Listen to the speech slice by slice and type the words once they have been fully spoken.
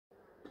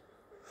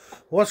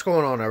What's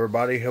going on,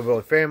 everybody?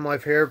 Hillbilly Fam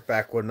Life here,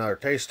 back with another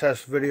taste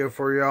test video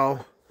for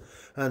y'all.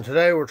 And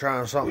today we're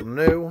trying something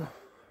new.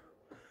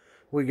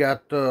 We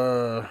got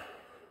the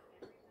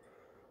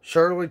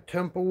Shirley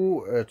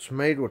Temple. It's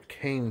made with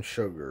cane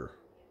sugar.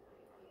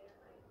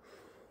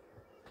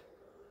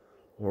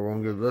 We're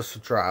going to give this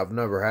a try. I've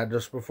never had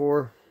this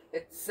before.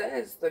 It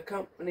says the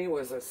company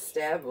was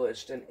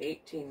established in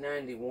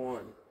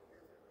 1891.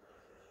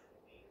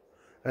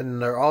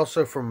 And they're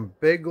also from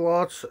Big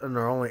Lots, and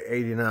they're only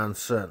 89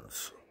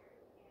 cents.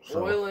 So.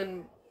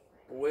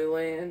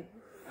 Boylan,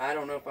 I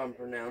don't know if I'm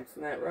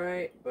pronouncing that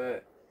right,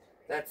 but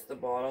that's the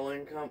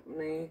bottling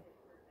company.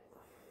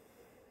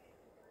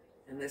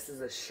 And this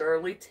is a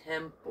Shirley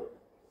Temple.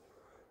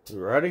 You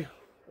ready?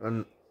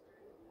 And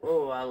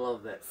oh, I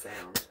love that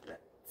sound.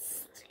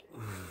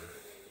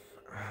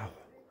 Ow.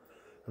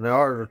 And they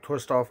are the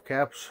twist off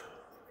caps.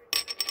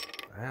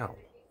 Ow.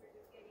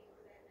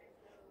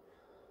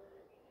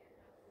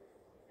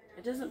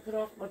 It doesn't put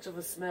off much of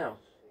a smell.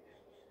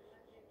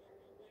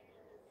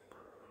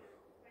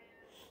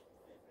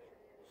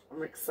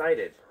 I'm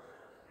excited.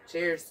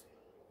 Cheers.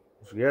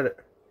 Let's get it.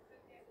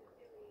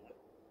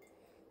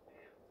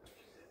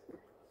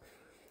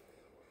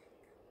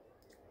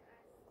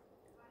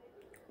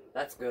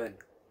 That's good.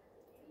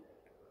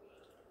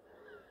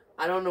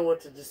 I don't know what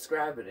to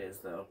describe it as,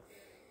 though.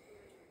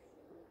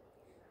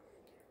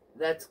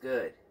 That's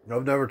good.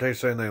 I've never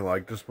tasted anything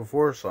like this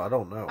before, so I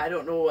don't know. I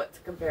don't know what to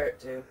compare it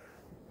to.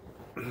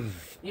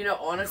 You know,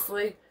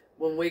 honestly,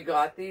 when we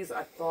got these,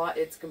 I thought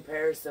its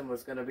comparison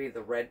was going to be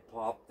the red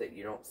pop that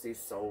you don't see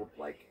sold,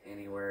 like,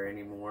 anywhere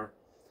anymore.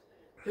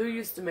 Who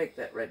used to make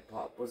that red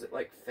pop? Was it,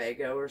 like,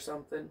 Faygo or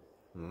something?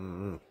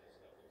 Mm-hmm.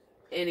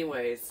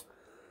 Anyways,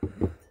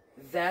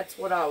 that's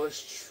what I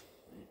was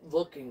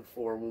looking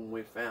for when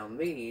we found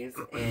these,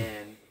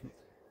 and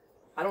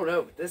I don't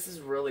know, but this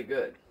is really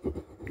good.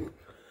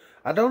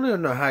 I don't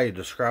even know how you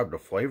describe the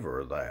flavor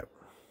of that.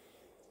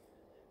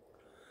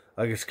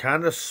 Like, it's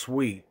kind of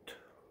sweet.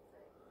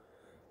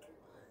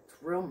 It's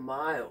real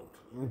mild,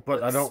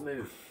 but I don't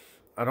smooth.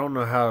 I don't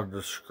know how to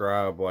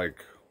describe,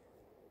 like,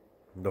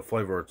 the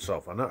flavor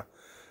itself. I know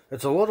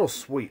it's a little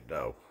sweet,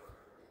 though.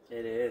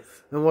 It is.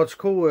 And what's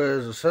cool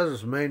is it says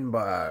it's made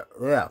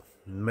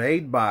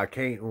by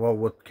cane, well,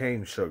 with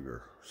cane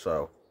sugar.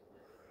 So,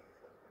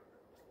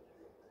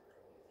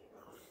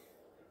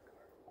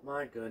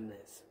 my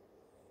goodness.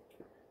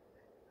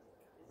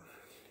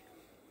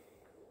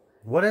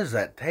 What is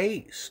that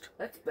taste?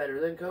 That's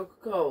better than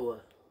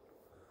Coca-Cola.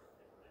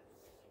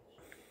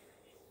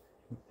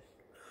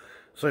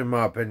 So, in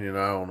my opinion,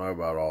 I don't know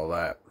about all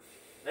that.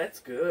 That's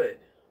good.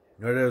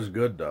 It is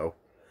good, though.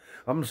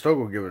 I'm still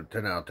going to give it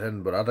a 10 out of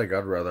 10, but I think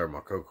I'd rather have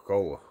my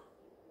Coca-Cola.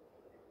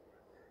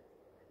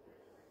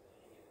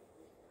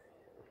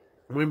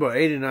 I mean, but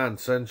 89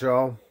 cents,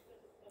 y'all.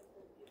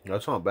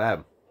 That's not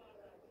bad.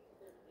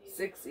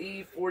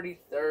 6E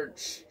 43rd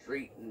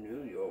Street,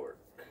 New York.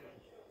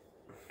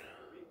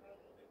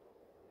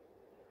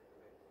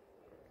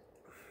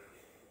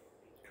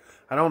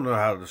 I don't know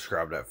how to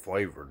describe that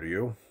flavor, do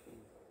you?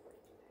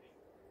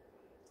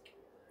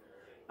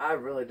 I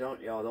really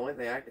don't, y'all. The only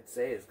thing I could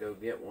say is go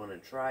get one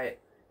and try it.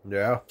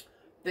 Yeah.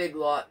 Big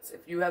Lots.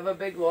 If you have a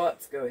Big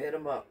Lots, go hit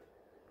them up.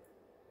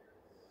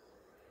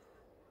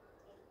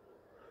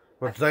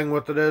 But the thing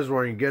with it is,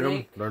 when you get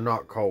them, they're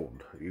not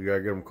cold. You gotta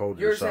get them cold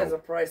yourself. Yours has a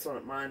price on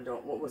it. Mine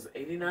don't. What was it,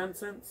 89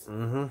 cents?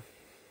 Mm-hmm.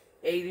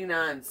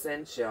 89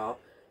 cents, y'all.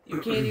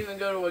 You can't even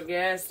go to a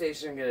gas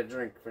station and get a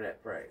drink for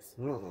that price.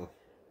 Uh-uh.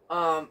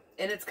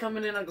 And it's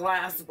coming in a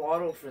glass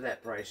bottle for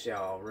that price,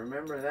 y'all.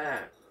 Remember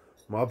that.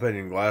 In my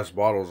opinion, glass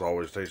bottles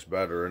always taste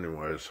better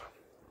anyways.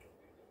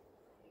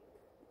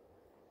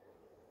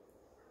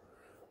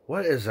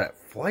 What is that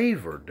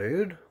flavor,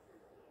 dude?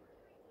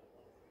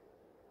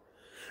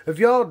 If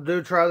y'all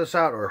do try this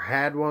out or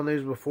had one of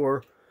these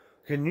before,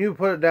 can you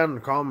put it down in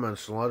the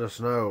comments and let us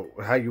know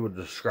how you would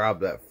describe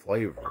that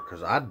flavor?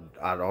 Because I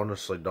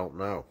honestly don't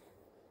know.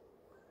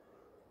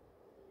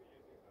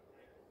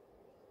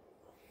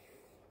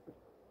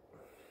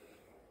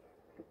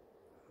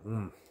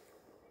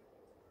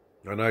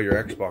 I know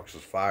your Xbox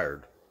is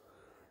fired.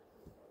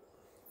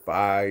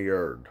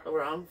 Fired.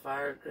 Or I'm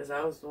fired because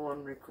I was the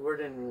one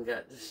recording and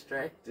got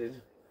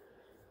distracted.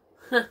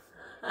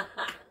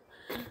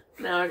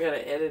 Now I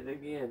gotta edit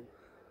again.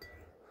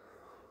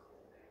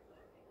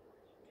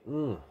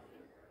 Oh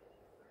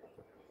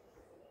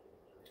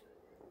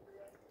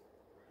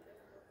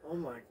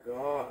my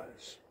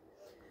gosh.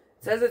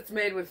 It says it's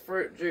made with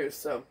fruit juice,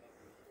 so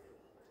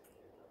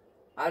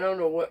I don't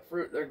know what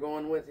fruit they're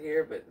going with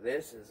here, but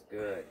this is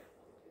good.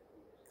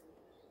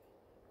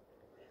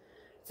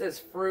 It says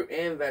fruit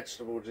and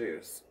vegetable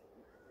juice.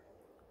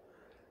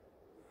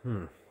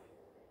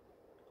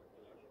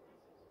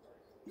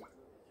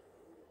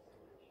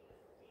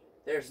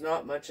 There's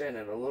not much in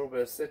it. A little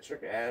bit of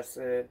citric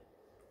acid,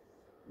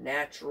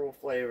 natural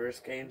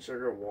flavors, cane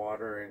sugar,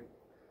 water, and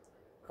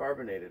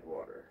carbonated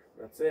water.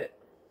 That's it.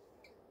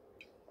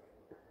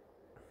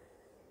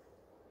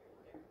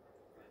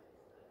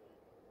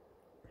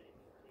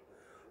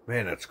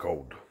 Man, that's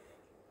cold.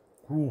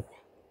 Ooh.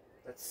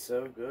 That's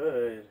so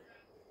good.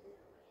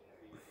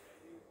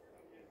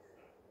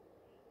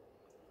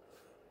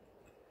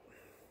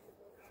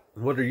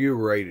 What are you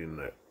rating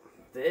it?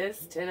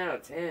 This, 10 out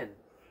of 10.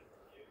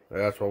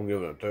 That's what I'm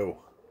giving it too.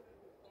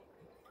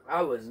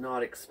 I was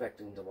not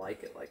expecting to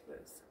like it like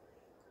this.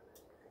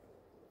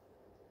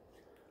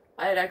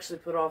 I had actually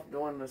put off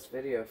doing this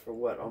video for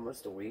what,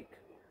 almost a week?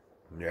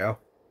 Yeah.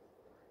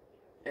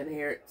 And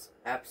here it's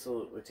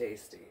absolutely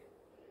tasty.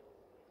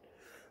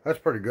 That's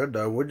pretty good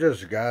though. We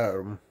just got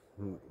them,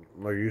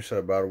 like you said,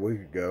 about a week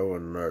ago,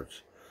 and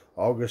it's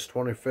August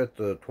 25th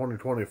of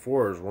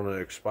 2024 is when it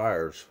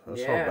expires.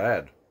 That's not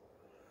bad.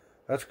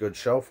 That's good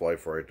shelf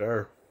life right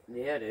there.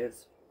 Yeah, it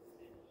is.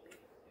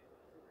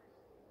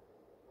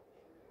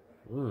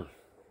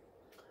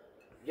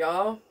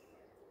 Y'all,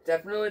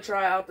 definitely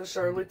try out the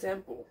Shirley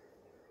Temple.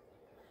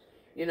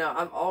 You know,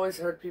 I've always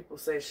heard people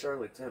say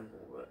Shirley Temple,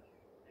 but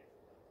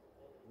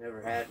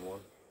never had one.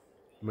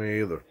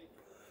 Me either.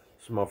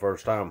 This is my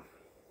first time.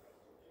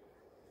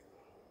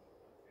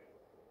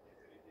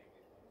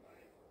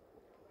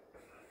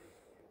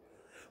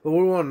 But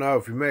we want to know,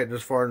 if you made it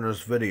this far in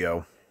this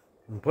video,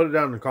 put it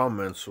down in the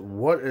comments.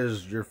 What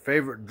is your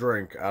favorite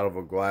drink out of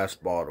a glass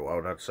bottle? I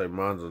would have to say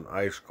mine's an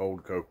ice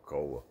cold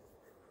Coca-Cola.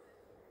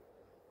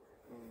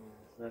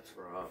 That's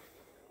rough.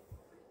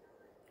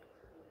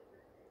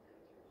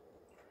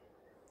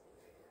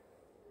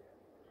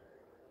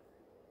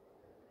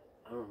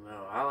 I don't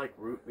know. I like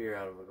root beer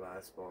out of a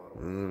glass bottle.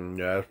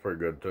 Yeah, that's pretty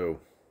good too.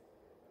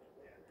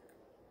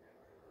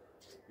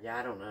 Yeah,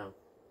 I don't know.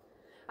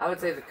 I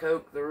would say the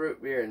Coke, the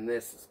root beer, and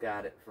this has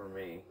got it for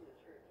me.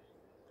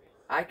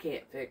 I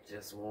can't pick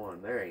just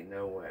one. There ain't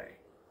no way.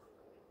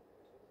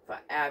 If I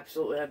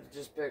absolutely had to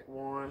just pick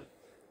one,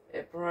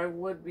 it probably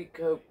would be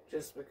Coke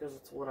just because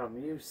it's what I'm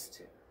used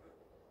to.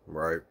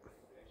 Right.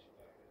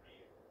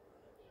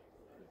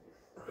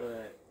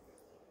 But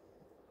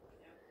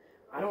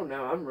I don't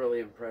know. I'm really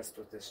impressed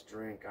with this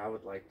drink. I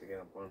would like to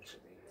get a bunch of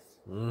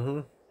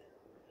these.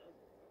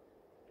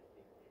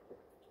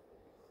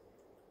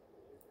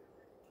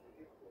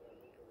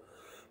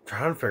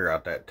 Trying to figure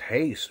out that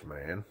taste,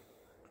 man.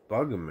 It's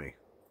bugging me.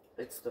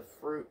 It's the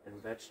fruit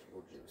and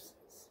vegetable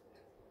juices.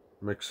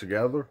 Mixed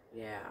together?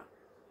 Yeah.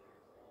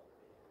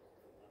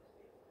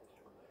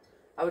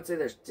 I would say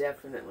there's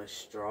definitely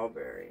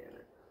strawberry in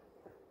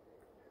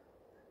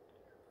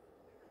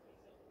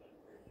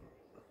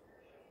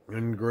it.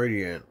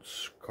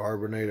 Ingredients: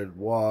 carbonated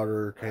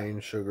water,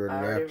 cane sugar, I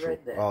already natural.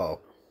 read that. Oh,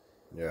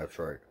 yeah, that's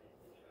right.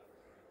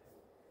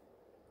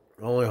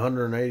 Only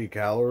 180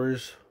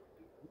 calories.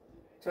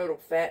 Total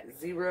fat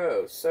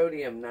 0,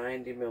 sodium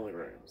 90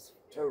 milligrams.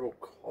 Total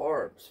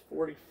carbs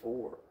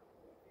 44.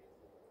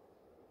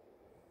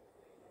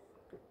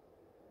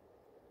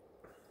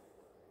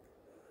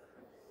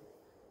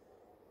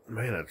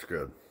 Man, that's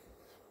good.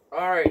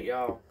 Alright,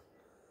 y'all.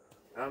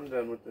 I'm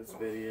done with this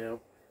video.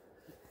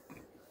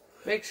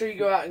 Make sure you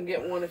go out and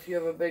get one if you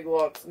have a Big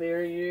Lots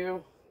near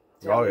you.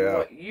 Tell me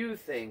what you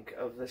think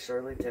of the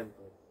Shirley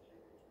Temple.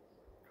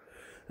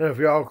 And if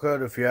y'all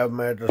could, if you haven't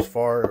made it this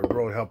far, it would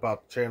really help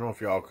out the channel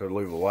if y'all could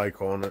leave a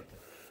like on it.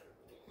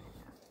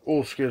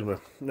 Oh, excuse me.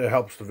 It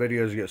helps the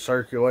videos get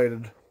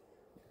circulated.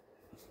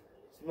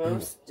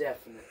 Most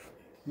definitely.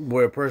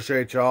 We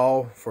appreciate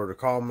y'all for the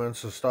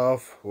comments and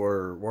stuff.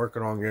 We're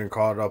working on getting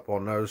caught up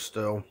on those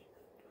still.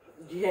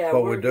 Yeah,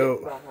 but we're we do.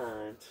 getting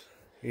behind.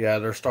 Yeah,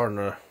 they're starting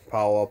to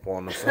pile up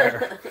on us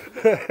there.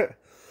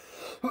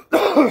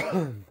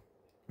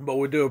 But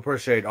we do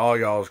appreciate all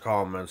y'all's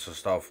comments and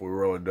stuff. We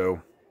really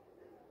do.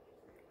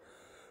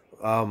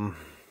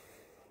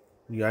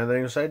 You got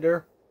anything to say,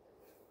 dear?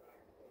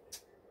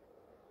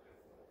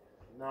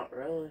 Not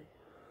really.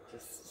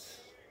 Just...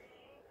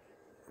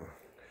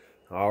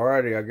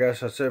 Alrighty, I guess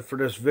that's it for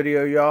this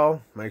video,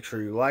 y'all. Make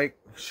sure you like,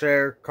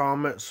 share,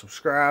 comment,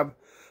 subscribe.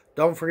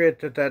 Don't forget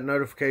to hit that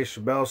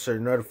notification bell so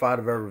you're notified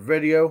of every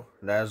video.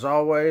 And as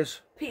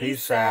always,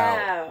 peace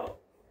out.